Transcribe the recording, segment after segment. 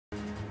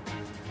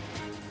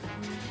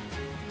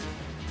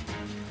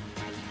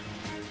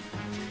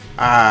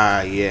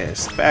Ah,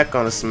 yes, back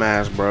on the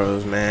Smash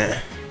Bros, man.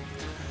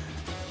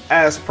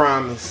 As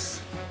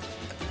promised,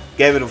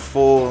 gave it a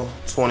full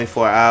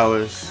 24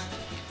 hours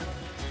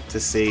to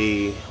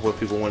see what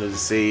people wanted to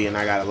see, and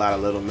I got a lot of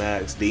Little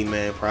Macs,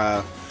 D-Man,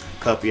 Pride,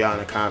 a couple y'all in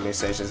the comment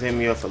sections. Hit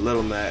me up for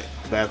Little Mac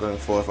back and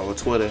forth over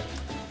Twitter,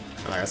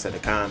 and like I said, the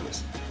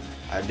comments.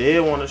 I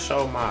did want to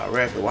show my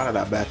record. Why did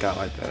I back out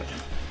like that?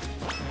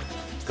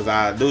 Because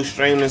I do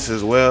stream this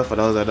as well, for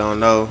those that don't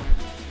know.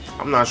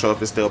 I'm not sure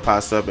if it still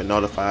pops up and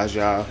notifies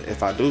y'all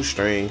if I do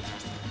stream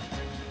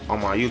on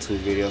my YouTube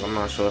videos. I'm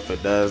not sure if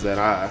it does that.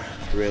 I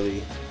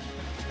really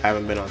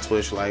haven't been on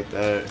Twitch like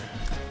that.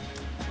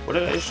 Where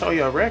did they show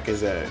your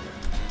records at?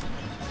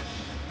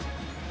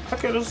 I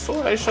could have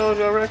swore they showed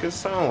your records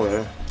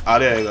somewhere. Oh,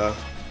 there you go.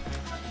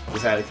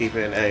 Just had to keep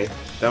it in A.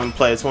 Them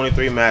played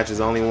 23 matches,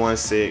 only won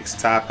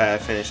 6. Top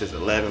half finishes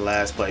 11,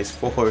 last place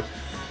 4.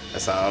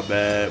 That's all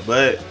bad.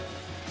 But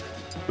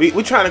we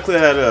trying to clear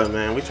that up,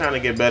 man. We trying to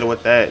get better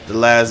with that. The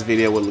last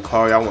video with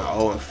Lucario, I went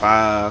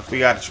 0-5. We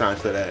got to try and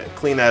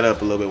clean that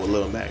up a little bit with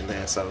Little Mac,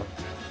 man. So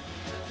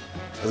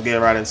let's get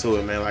right into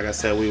it, man. Like I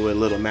said, we with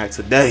Little Mac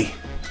today.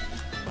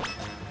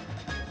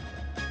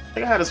 I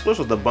think I had to switch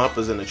with the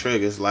bumpers and the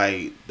triggers.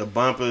 Like, the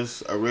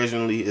bumpers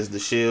originally is the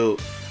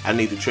shield. I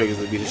need the triggers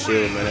to be the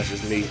shield, man. That's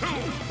just me.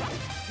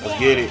 Let's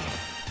get it.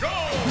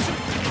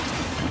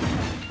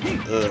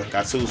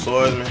 Got 2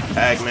 swordsmen.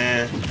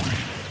 Pac-Man.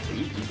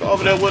 Go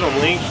over there with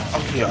him, Link.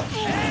 Oh, yeah.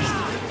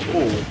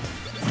 Ooh.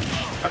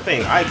 I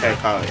think I can't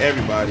call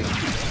everybody.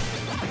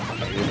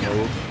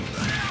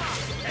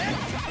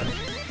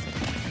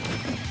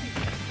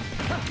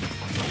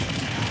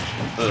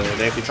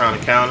 They be trying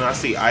to counter. I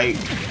see Ike.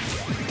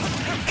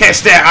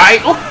 Catch that,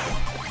 Ike.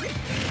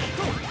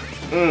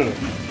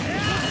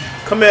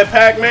 Come here,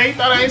 Pac-Man. You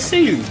thought I didn't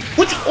see you.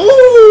 What you?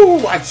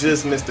 Ooh, I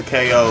just missed the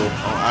KO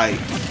on Ike.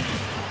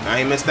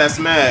 I ain't missed that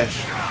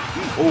smash.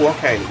 Ooh,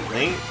 okay,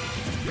 Link.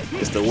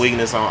 It's the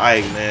weakness on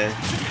Ike, man.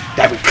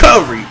 That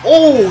recovery.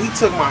 Oh, he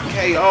took my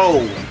KO.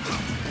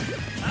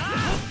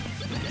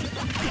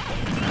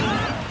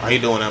 Oh, he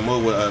doing that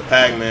move with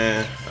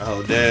Pac-Man.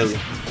 Oh, deadly.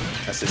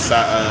 That's his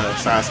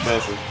side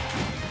special.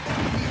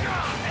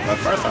 But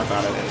first I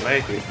thought I didn't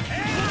make it.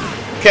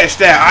 Catch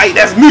that, Ike.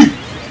 That's me.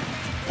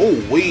 Oh,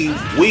 weave.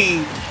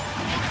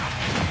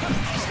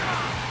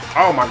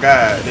 Oh my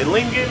God. Did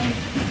Link get me?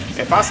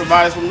 If I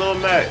survive this with Lil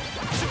Mac.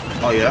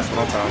 Oh yeah, that's what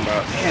I'm talking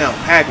about. Damn,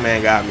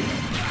 Pac-Man got me.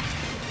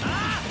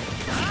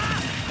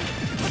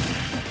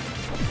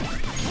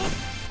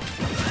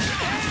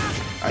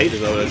 He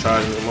just over there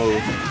charging the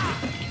move.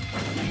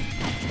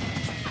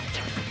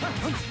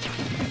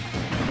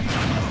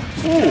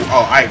 Ooh,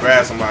 oh, I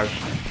grabbed somebody.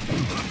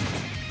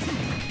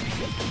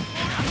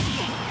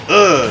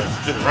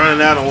 Just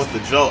running at him with the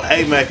joke.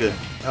 Haymaker.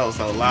 That was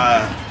so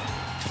live.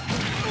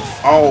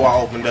 Oh,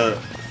 I opened up.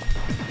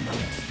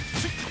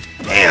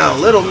 Damn,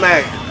 Little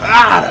Mac.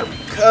 Ah, the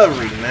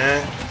recovery,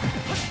 man.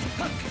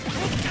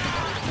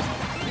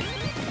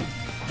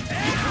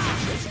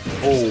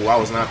 Oh, I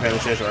was not paying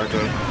attention right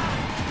there.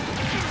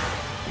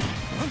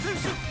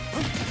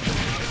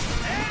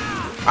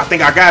 I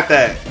think I got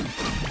that.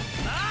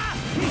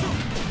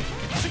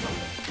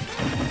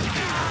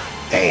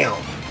 Damn.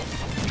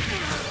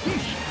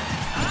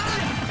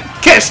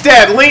 Catch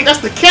that, Link. That's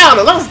the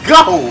counter. Let's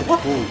go.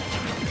 Ooh.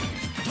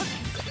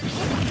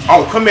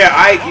 Oh, come here,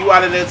 Ike. You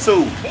out of there,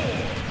 too.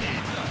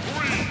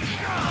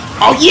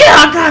 Oh, yeah,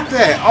 I got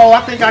that. Oh, I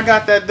think I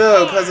got that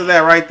dub because of that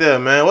right there,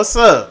 man. What's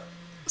up?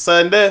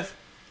 Sudden death.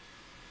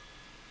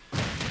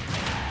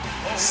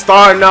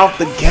 Starting off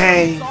the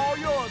game.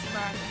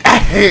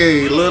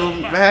 Hey, Little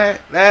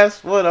Mac,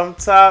 that's what I'm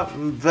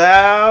talking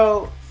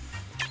about.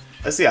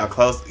 Let's see how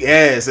close.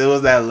 Yes, it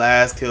was that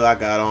last kill I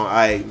got on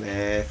Ike,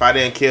 man. If I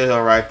didn't kill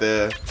him right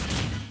there,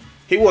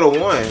 he would have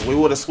won. We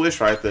would have switched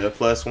right there.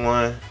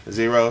 +1,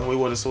 0. We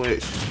would have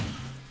switched.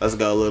 Let's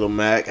go, Little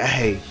Mac.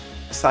 Hey,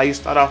 that's how you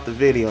start off the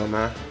video,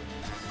 man.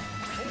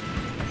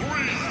 3,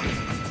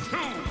 2,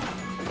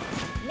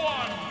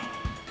 1,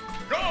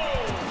 go!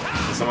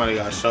 Somebody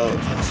got shot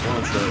on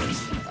swim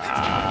tricks.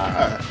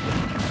 Ah.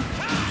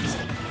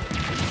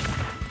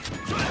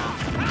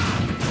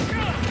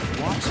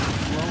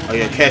 Oh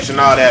yeah, catching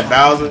all that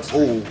Bowser.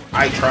 Ooh,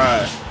 I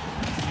tried.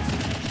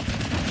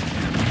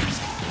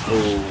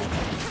 Ooh,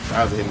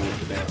 Bowser hit me with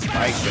the damn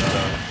spike shot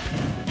though.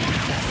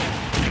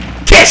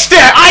 Catch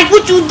that, Ike!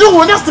 What you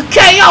doing? That's the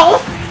KO.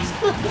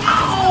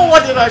 Oh,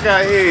 what did I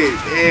got hit?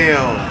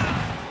 Damn.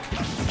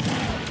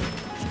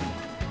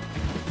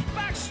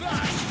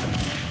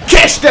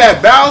 Catch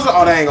that, Bowser!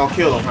 Oh, they ain't gonna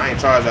kill him. I ain't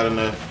charged that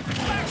enough.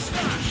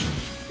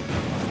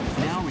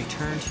 Now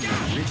return to your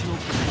original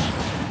position.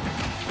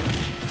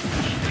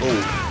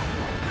 Ooh.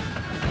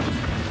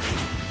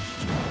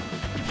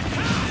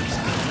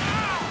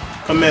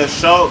 Come here,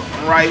 Shulk.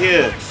 I'm right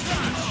here.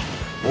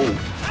 Ooh.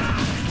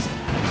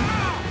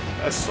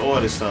 That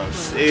sword is something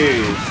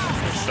serious.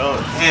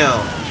 Shulk.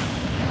 Damn.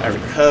 That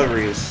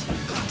recovery is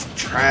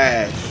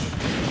trash.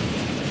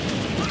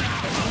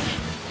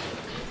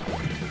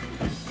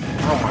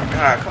 Oh my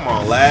God, come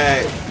on,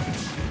 lag.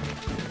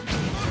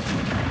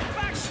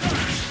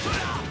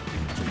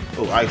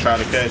 Oh, I tried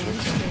to catch me.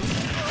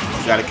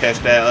 You gotta catch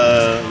that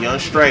young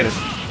straighter.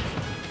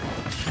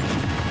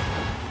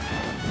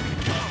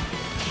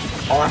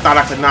 Oh, I thought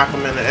I could knock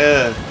him in the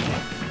air.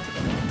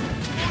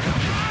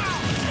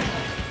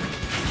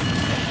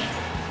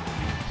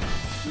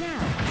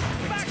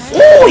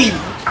 Ooh,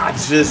 I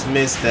just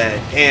missed that.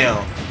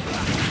 Damn.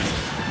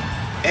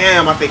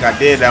 Damn, I think I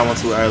did that one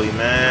too early,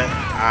 man.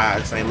 I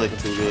just ain't looking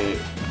too good.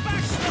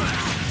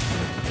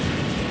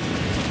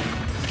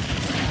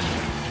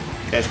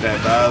 Catch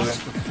that, Bowser.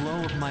 The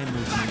flow of my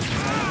movements as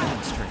I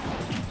demonstrate.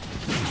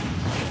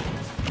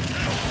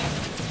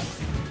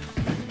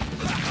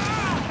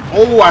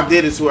 Oh, I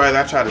did it too early.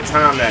 I tried to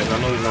time that because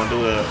I knew he was gonna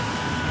do that.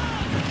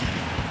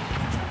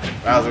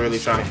 Bowser really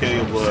trying to kill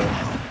you, boy.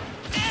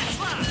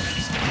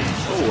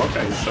 Oh,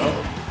 okay, so.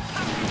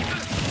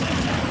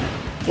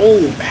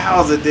 Oh,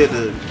 Bowser did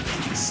the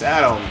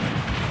sat on me.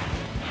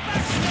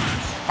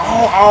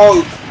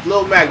 Oh,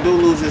 Lil Mac do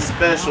lose his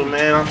special,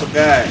 man. I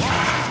forgot.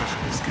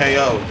 It's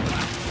KO.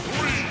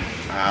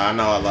 I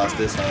know I lost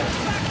this hoe.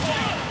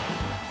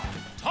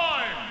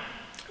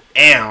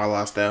 Damn, I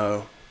lost that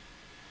hoe.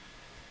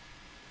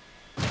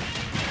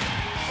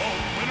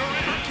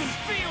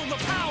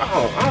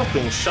 I don't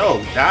think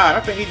Sho died. I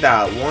think he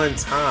died one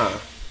time.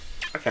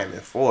 I came in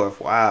fourth.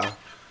 Wow.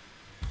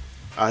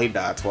 Oh, he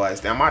died twice.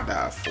 Damn, I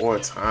died 4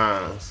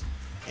 times.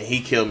 And he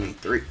killed me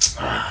 3.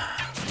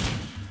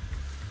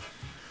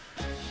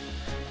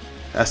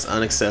 That's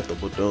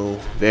unacceptable, dude.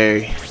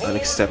 Very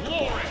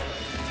unacceptable.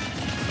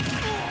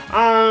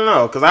 I don't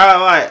know, cause I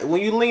like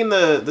when you lean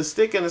the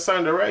stick in a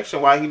certain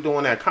direction while he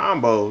doing that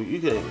combo, he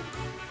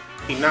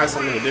knocks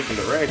him in a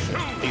different direction.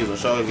 He was gonna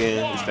show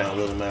again. He's down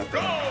Little Mac.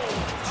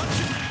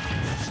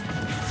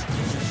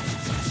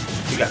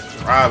 He got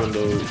this Robin,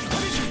 dude.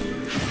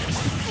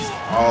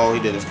 Oh, he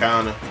did his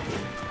counter.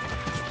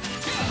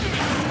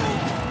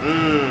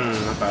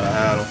 I thought I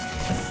had him.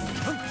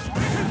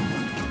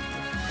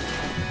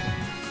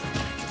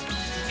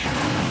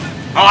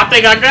 Oh, I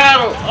think I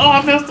got him. Oh,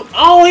 I missed him.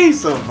 Oh, he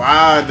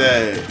survived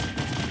that.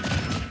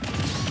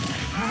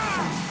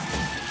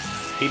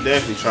 He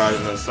definitely tried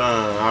it in the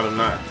sun. I do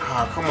not.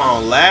 Oh, come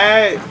on,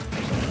 lag.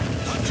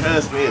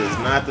 Trust me, it's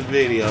not the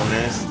video,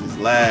 man. It's just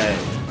lag.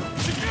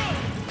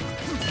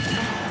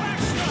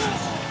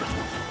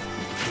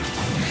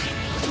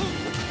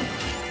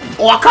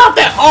 Oh, I caught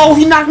that. Oh,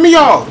 he knocked me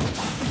off.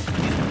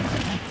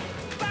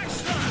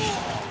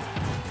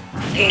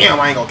 Damn,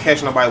 I ain't gonna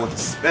catch nobody with the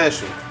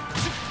special.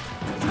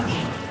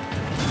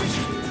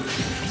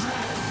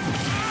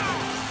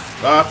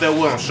 Go out there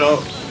with him,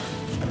 Sho.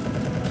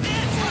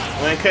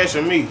 You ain't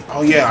catching me.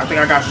 Oh yeah, I think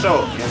I got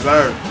Sho. Yes,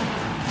 sir.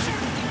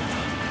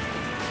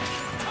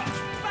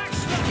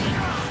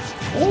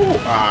 Ooh,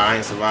 I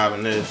ain't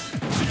surviving this.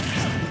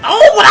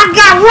 Oh, but I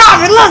got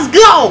Robin. Let's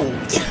go.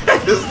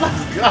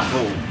 Let's go.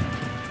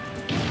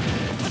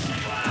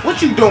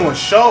 What you doing,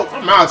 Sho?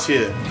 I'm out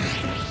here.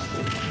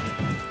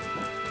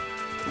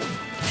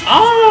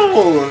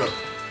 Oh,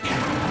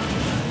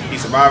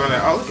 he's surviving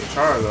that. Oh, look at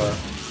Charizard.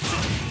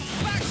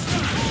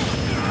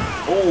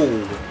 Oh,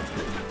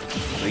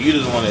 so you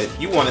just want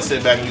to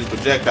sit back and use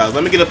projectiles.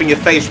 Let me get up in your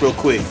face real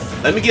quick.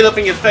 Let me get up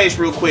in your face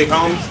real quick,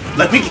 homie.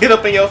 Let me get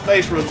up in your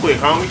face real quick,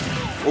 homie.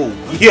 Oh,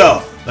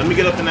 yeah. Let me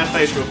get up in that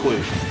face real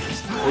quick.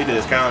 Oh, he did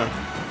his counter.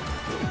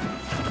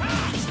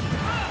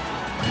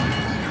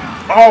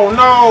 Oh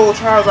no,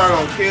 Charizard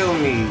gonna kill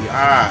me.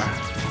 Ah.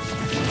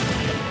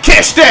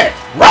 Catch that,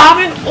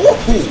 Robin!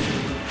 Ooh.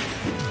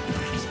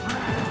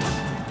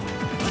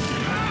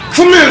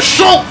 Come here,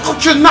 Sho!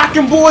 Put your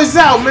knocking boys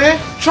out, man!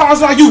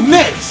 Charizard, you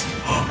next!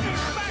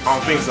 I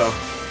don't think so.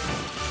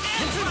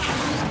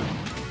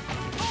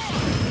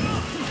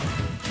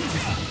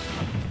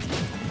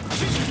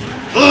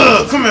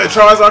 Ugh, come here,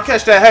 Charizard.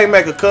 Catch that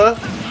haymaker, cuz.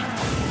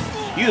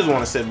 You just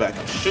want to sit back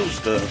and shoot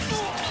stuff.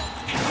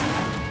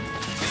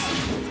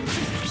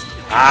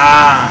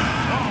 Ah!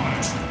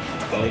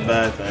 Only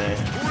bad thing.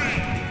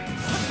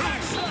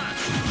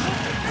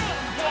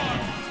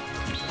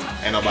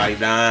 Ain't nobody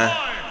dying.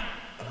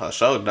 Her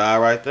show died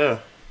right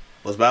there.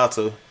 Was about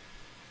to.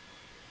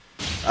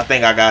 I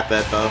think I got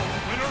that though.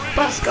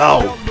 Let's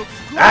go.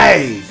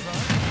 Hey!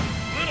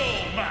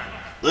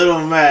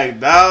 Little Mac,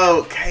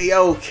 dog.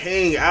 KO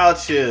King out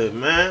here,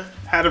 man.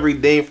 Had to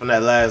redeem from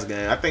that last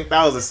game. I think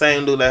that was the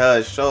same dude that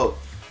had a show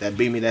that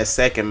beat me that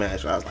second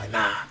match. I was like,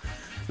 nah,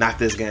 not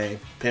this game.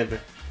 Pimpin'.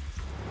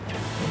 3,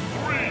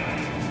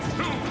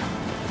 2,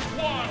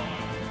 1,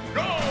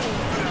 go!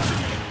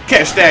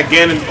 Catch that,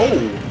 Ganon. Oh.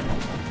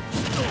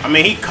 I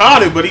mean, he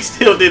caught it, but he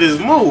still did his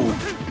move.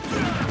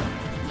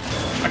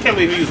 I can't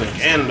believe he's using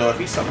Ganondorf.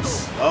 He's so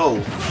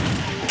slow.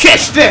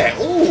 Catch that!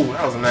 Ooh,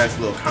 that was a nice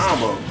little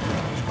combo.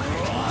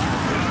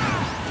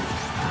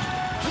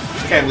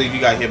 I can't believe you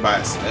got hit by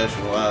a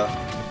special.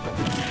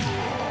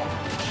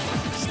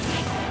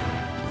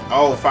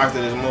 Oh, Fox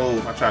did his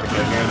move. I tried to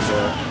catch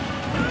Ganondorf.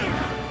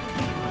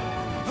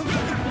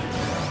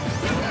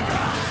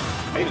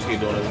 He just keep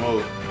doing his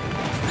move.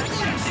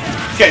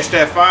 Catch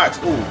that, Fox.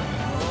 Ooh.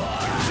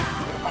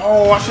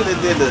 Oh, I should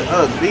have did the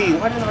up B.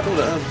 Why didn't I do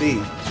the up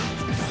B?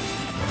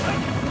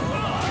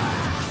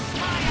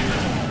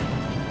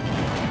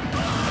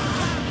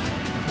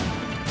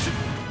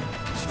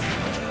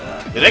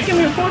 Did they give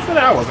me a point for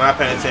that? I was not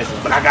paying attention.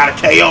 But I got a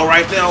KO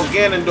right there on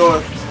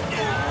Ganondorf.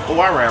 Oh,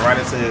 I ran right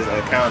into his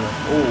counter.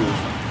 Ooh.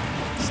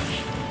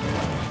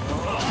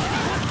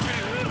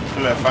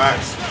 Come here,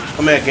 Fox.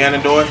 Come here,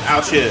 Ganondorf.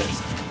 Out here.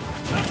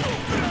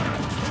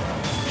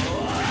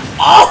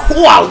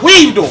 Oh, I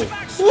weaved him.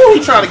 Ooh, he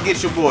trying to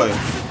get your boy.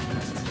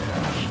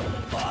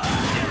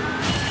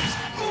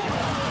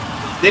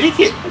 Did he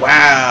get?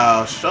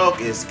 Wow, Shulk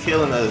is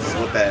killing us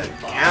with that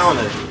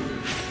counter.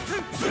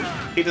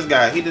 He just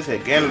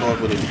hit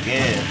Ganondorf with it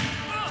again.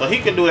 So he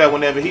can do that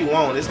whenever he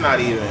wants. It's not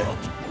even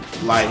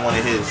like one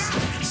of his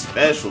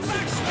specials.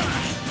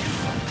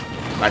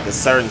 Like a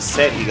certain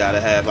set he gotta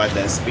have, like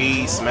that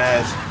speed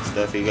smash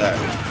stuff he got.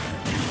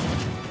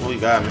 Oh, he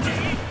got me.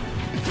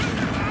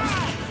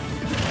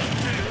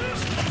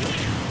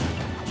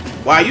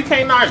 Why you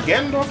can't knock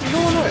Ganondorf from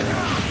doing that?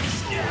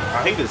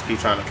 Oh, he just keep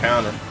trying to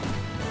counter.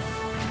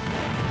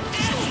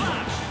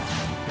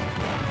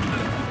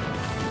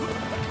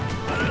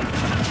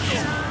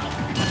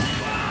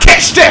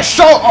 Catch that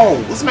shot! Oh,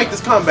 let's make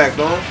this comeback,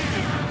 though.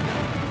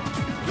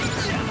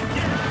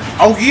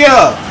 Oh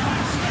yeah!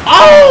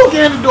 Oh,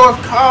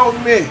 Ganondorf called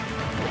me.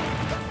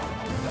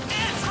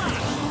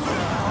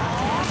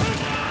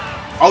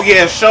 Oh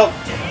yeah, Shulk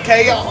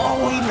KO.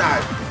 Oh, he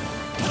not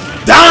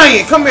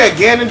dying. Come here,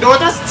 Ganondorf.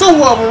 That's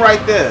two of them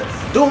right there.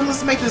 Dude,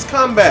 let's make this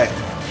comeback.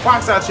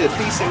 Fox out here,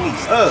 piecing me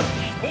up.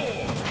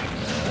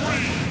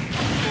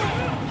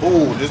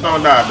 Ooh, just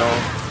don't die, though.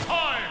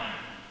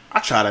 I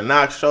try to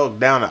knock Shulk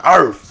down to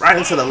earth, right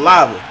into the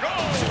lava.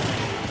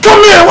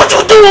 Come here, what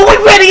you doing? We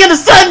ready in the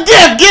sudden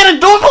death,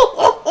 Ganondorf.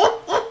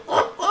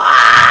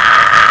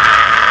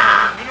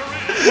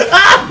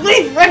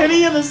 We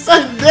ready in the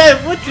sudden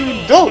death. What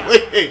you doing?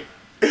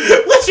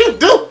 What you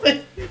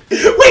doing?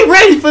 We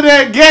ready for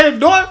that,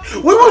 Ganondorf.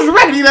 We was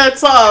ready that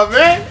time,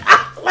 man.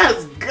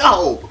 Let's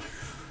go.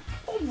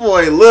 Oh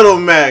boy, Little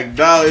Mac,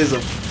 dog, is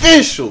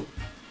official.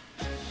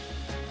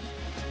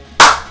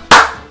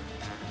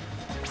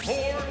 For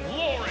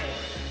glory.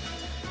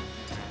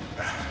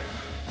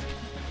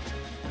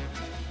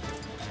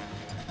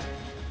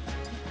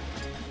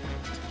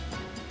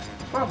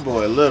 My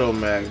boy, Little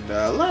Mac,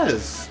 dog.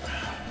 Let's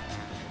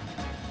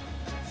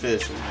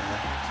official, man.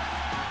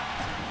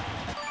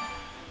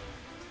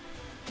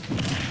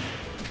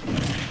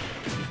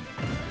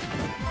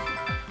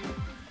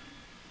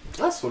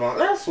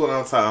 That's what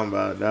I'm talking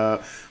about,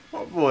 dog.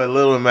 My boy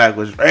Little Mac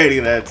was ready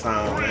that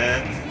time,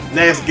 man.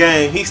 Next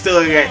game, he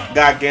still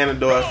got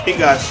Ganondorf. He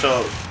got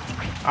Shulk.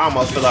 I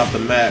almost fell off the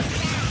map.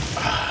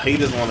 He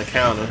just want to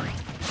counter.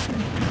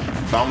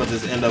 So I'm gonna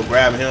just end up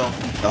grabbing him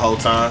the whole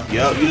time.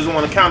 Yup, you just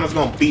want to counter. It's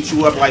gonna beat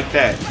you up like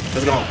that.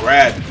 It's gonna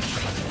grab you.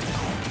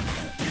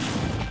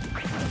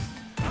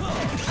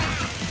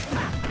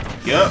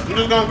 Yup, you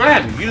just gonna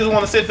grab you. You just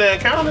want to sit there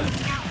and counter.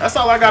 That's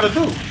all I gotta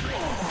do.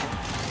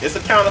 It's a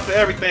counter for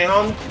everything,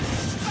 homie.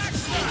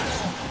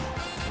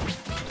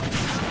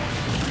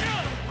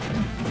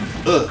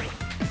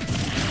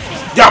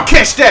 Y'all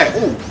catch that!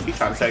 Ooh, he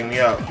trying to take me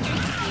out.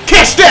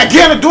 Catch that,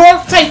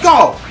 Ganondorf! Take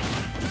off!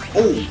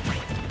 Ooh.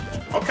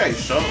 Okay,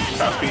 Shulk,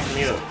 try to piece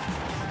me up.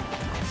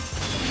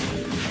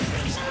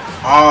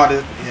 Oh,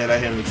 yeah, that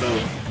hit me too.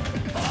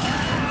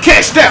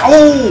 Catch that!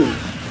 Ooh!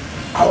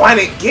 Oh, I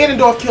didn't.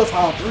 Ganondorf killed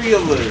all three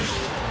of us.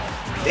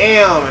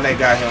 Damn, and they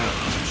got him.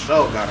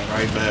 Shulk got him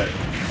right back.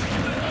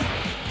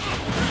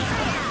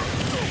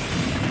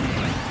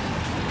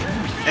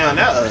 Damn,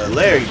 that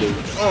Larry dude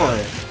is on.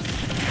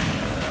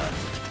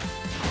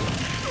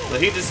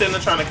 But he just sitting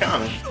there trying to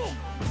counter. You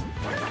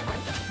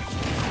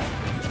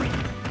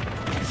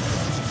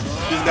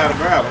just gotta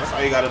grab him. That's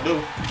all you gotta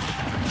do.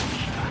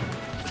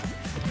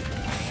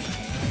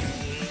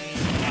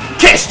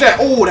 Catch that!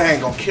 Oh, that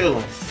ain't gonna kill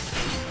him.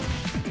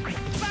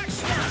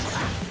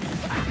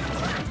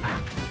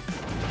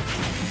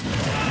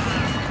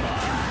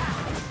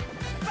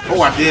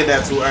 Oh, I did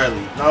that too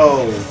early.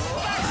 No.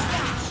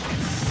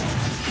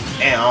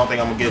 Damn, I don't think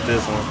I'm gonna get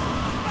this one.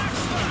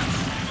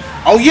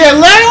 Oh yeah,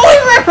 Larry, we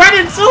ran right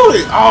into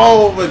it.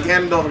 Oh, but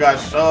Ganondorf got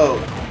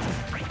shoved.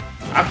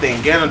 I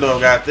think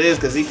Ganondorf got this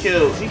because he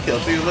killed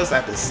three of us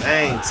at the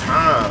same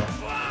time.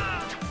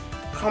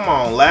 Come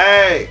on,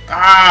 lag.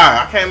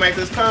 I can't make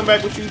this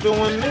comeback with you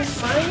doing this,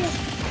 man.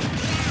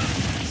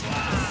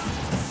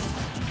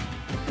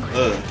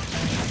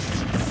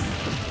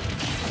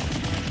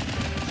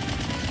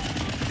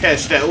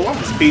 Catch that. Oh, I'm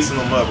just piecing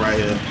them up right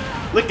here.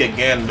 Look at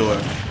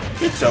Ganondorf.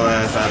 Get your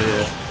ass out of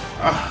here.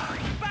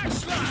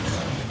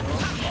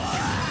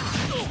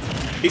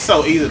 He's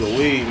so easy to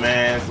weave,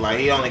 man. It's like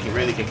he only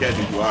really can catch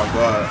you off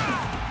guard.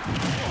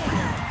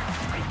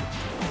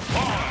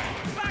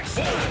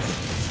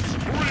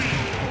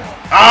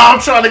 Oh, I'm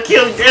trying to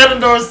kill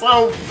Ganondorf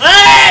so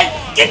bad.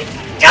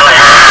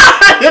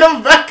 Hit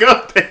him back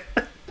up there.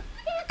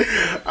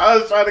 I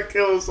was trying to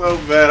kill him so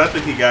bad. I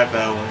think he got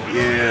that one.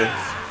 Yeah.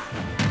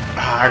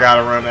 I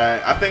gotta run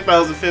that. I think that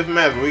was the 5th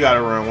map, but we gotta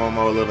run one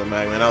more Little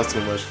Mac, man. That was too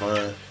much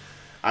fun.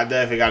 I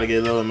definitely gotta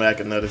give Little Mac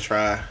another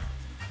try.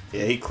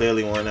 Yeah, he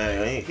clearly won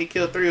that. He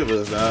killed 3 of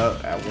us,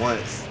 dog, at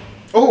once.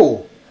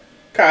 Oh,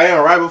 caught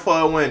him right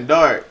before it went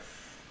dark.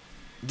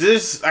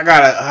 Just, I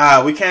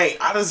gotta, we can't,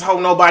 I just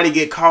hope nobody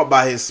get caught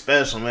by his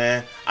special,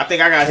 man. I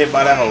think I got hit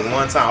by that hole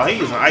one time. Oh, he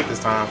using Ike this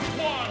time.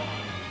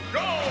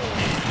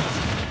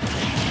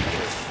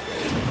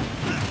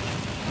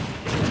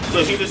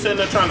 Look, he just sitting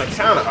there trying to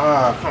counter.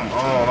 Ah, come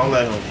on. Don't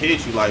let him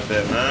hit you like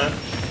that, man.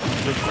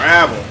 Just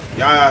grab him.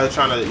 Y'all just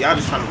trying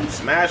to do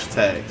smash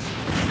tags.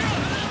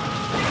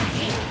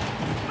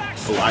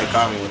 Oh, Ike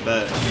caught me with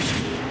that.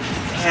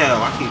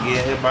 Damn, I keep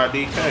getting hit by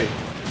DK.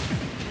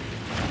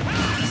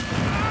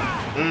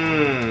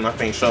 I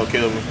think Show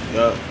killed me.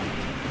 Yup.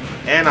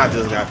 And I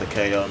just got the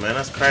KO, man.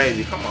 That's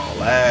crazy. Come on,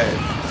 lad.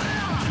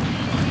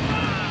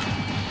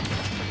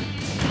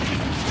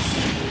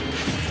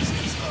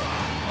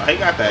 Oh, he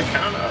got that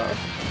counter.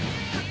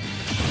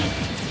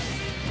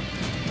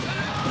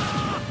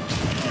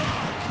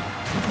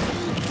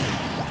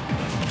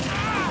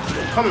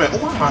 Come here.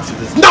 Oh, I'm actually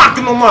just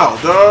knocking him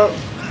out, dog.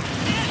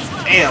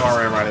 Damn, I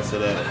ran right into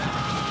that.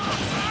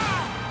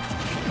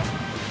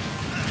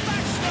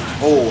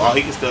 Oh,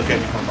 he can still catch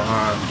me from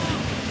behind.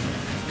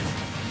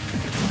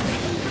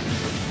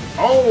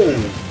 Oh!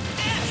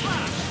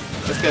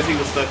 That's because he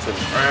was stuck to the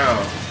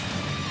ground.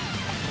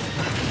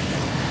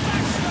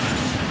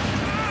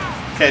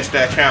 Catch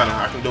that counter.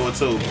 I can do it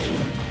too.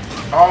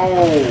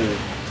 Oh!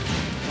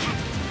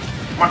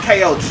 My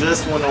KO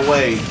just went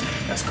away.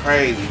 That's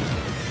crazy.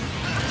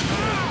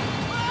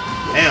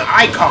 And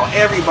I caught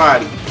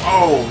everybody.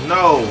 Oh,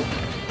 no.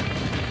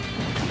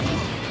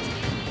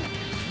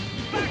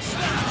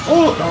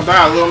 Oh, don't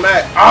die, Lil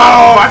Mac.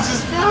 Oh, I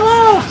just fell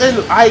off.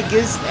 And I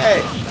gets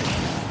that.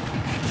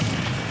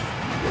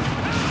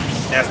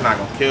 That's not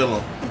gonna kill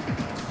him.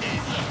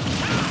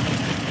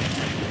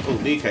 Oh,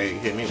 DK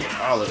hit me with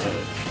all of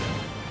that.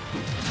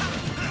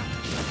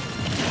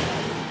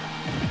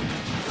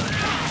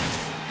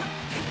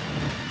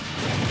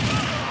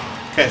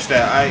 Catch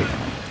that, Ike.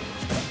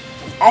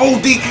 Oh,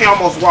 DK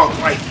almost walked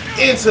right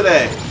into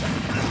that.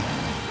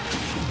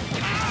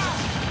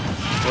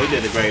 Oh, he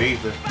did a great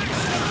ether.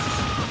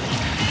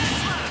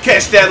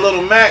 Catch that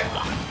Little Mac.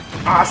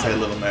 Oh, I say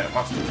Little Mac.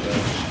 My stupid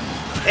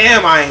ass.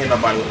 Damn, I ain't hit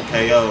nobody with a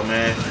KO,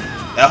 man.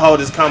 That hole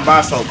just come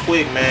by so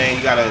quick, man.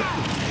 You gotta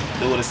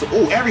do it.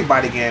 Ooh,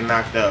 everybody getting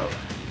knocked out.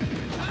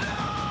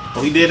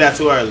 Oh, he did that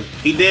too early.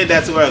 He did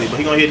that too early, but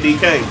he gonna hit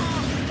DK.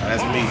 Oh,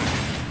 that's me.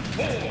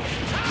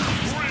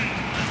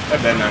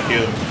 That better not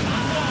kill me.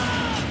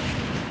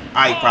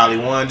 Ike probably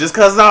won just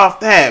cause off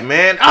that,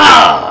 man.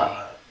 Ah!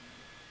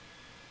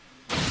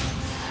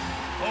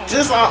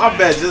 I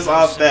bet just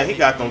off that, he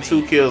got them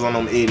 2 kills on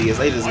them idiots.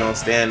 They just gonna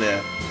stand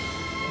there.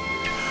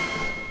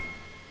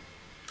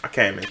 I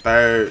came in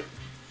 3rd.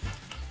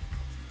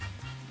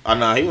 Oh,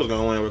 no, he was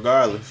gonna win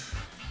regardless.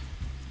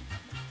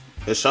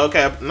 The show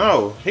cap,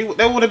 no.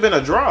 That would have been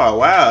a draw.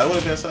 Wow, it would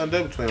have been something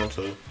different between them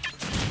two.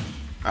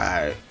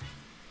 Alright.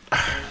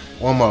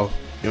 One more.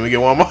 Can we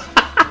get one more?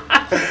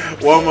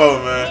 One more,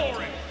 man.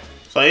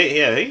 So,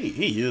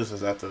 he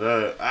useless after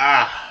that.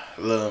 Ah,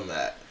 Lil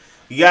Mac.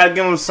 You gotta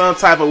give him some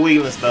type of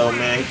weakness though,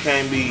 man. He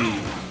can't be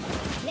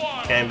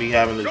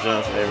having to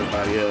jump for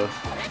everybody else.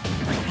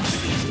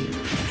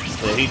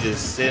 So he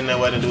just sitting there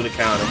waiting to do the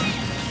counter.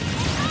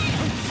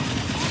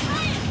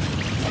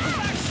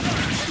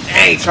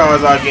 Dang,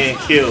 Charizard getting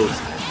killed.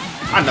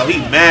 I know he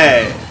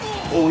mad.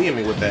 Oh, he hit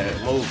me with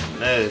that move from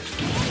Ness.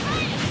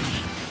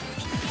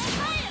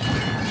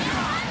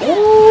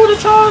 Oh, the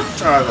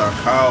Charizard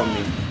called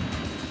me.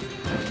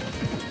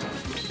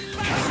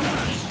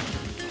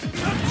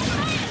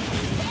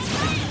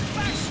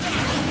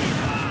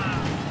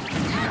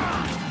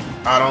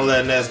 I don't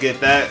let Ness get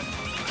that.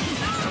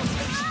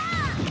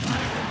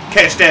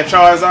 Catch that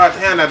Charizard.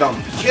 Damn, that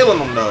don't killing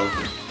him though.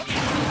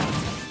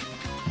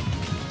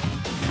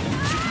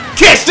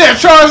 Catch that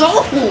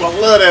Charizard. Ooh, I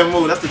love that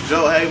move. That's the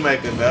Joe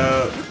Haymaker,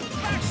 dog.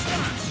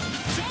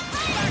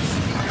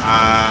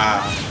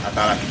 Ah, I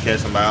thought I could catch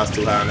somebody else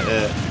too high in the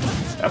air.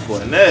 That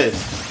boy Ness.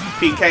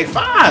 PK5.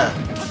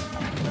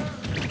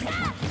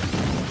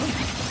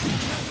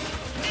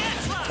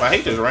 Wow,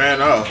 he just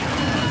ran off.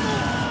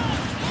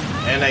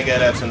 And they got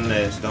that to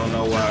Ness. Don't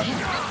know why.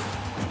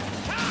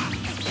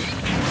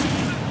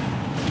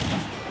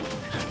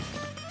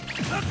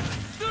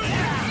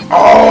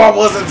 Oh, I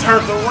wasn't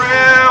turned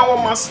around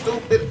with my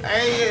stupid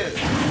ass.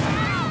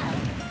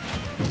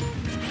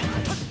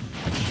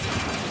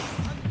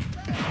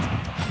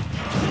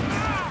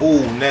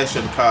 Ooh, Ness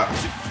should have caught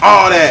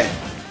all that.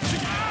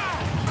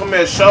 Come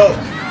here, show.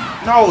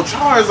 No,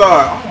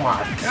 Charizard. Oh my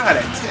god,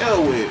 that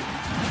tail whip.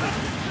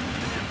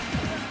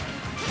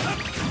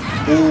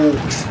 Ooh,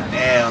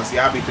 damn. See,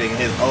 I be thinking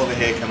his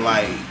overhead can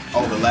like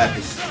overlap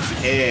his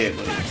head,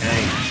 but it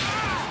can't.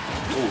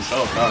 Ooh,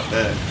 show about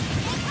that.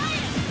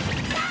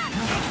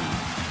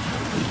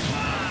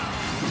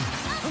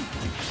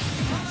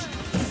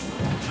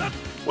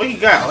 What he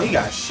got? Oh, he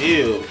got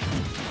shield.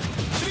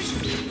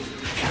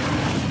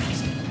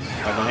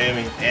 Not gonna hit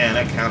me? Damn,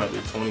 that counter be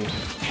 20.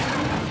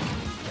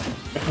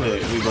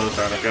 Look, we both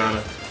trying to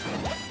counter.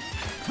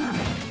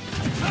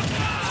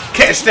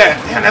 catch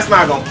that. Damn, that's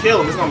not gonna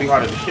kill him. It's gonna be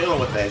harder to kill him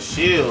with that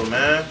shield,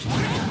 man.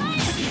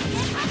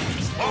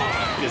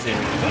 Just hit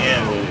me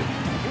again with it.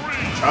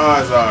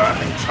 Charizard. I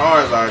think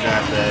Charizard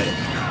got that.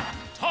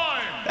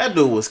 That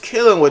dude was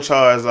killing with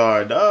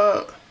Charizard,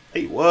 dog.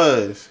 He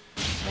was.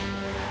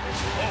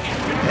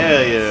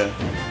 Hell yeah.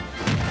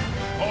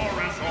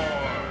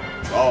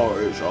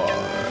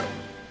 Charizard.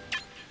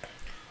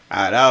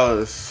 Alright, that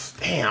was...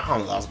 Damn, I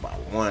only lost by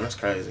 1. That's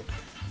crazy.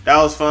 That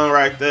was fun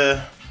right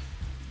there.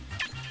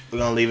 We're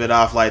gonna leave it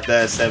off like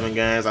that. 7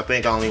 games. I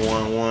think I only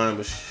won 1,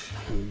 but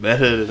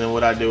better than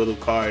what I did with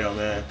Lucario,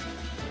 man.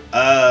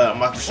 I'm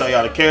about to show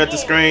y'all the character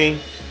screen.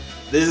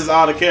 This is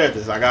all the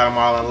characters. I got them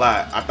all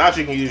unlocked. I thought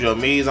you can use your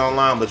Mii's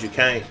online, but you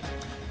can't.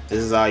 This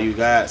is all you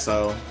got.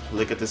 So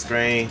look at the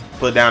screen.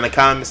 Put down in the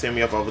comments. Hit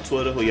me up over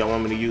Twitter who y'all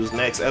want me to use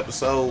next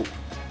episode.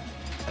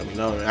 Let me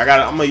know, man.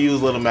 I'm gonna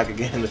use Little Mac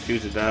again in the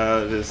future,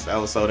 dog. That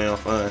was so damn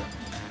fun.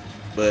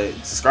 But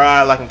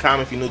subscribe, like, and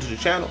comment if you're new to the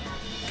channel.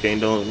 King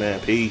Doings,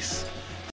 man. Peace.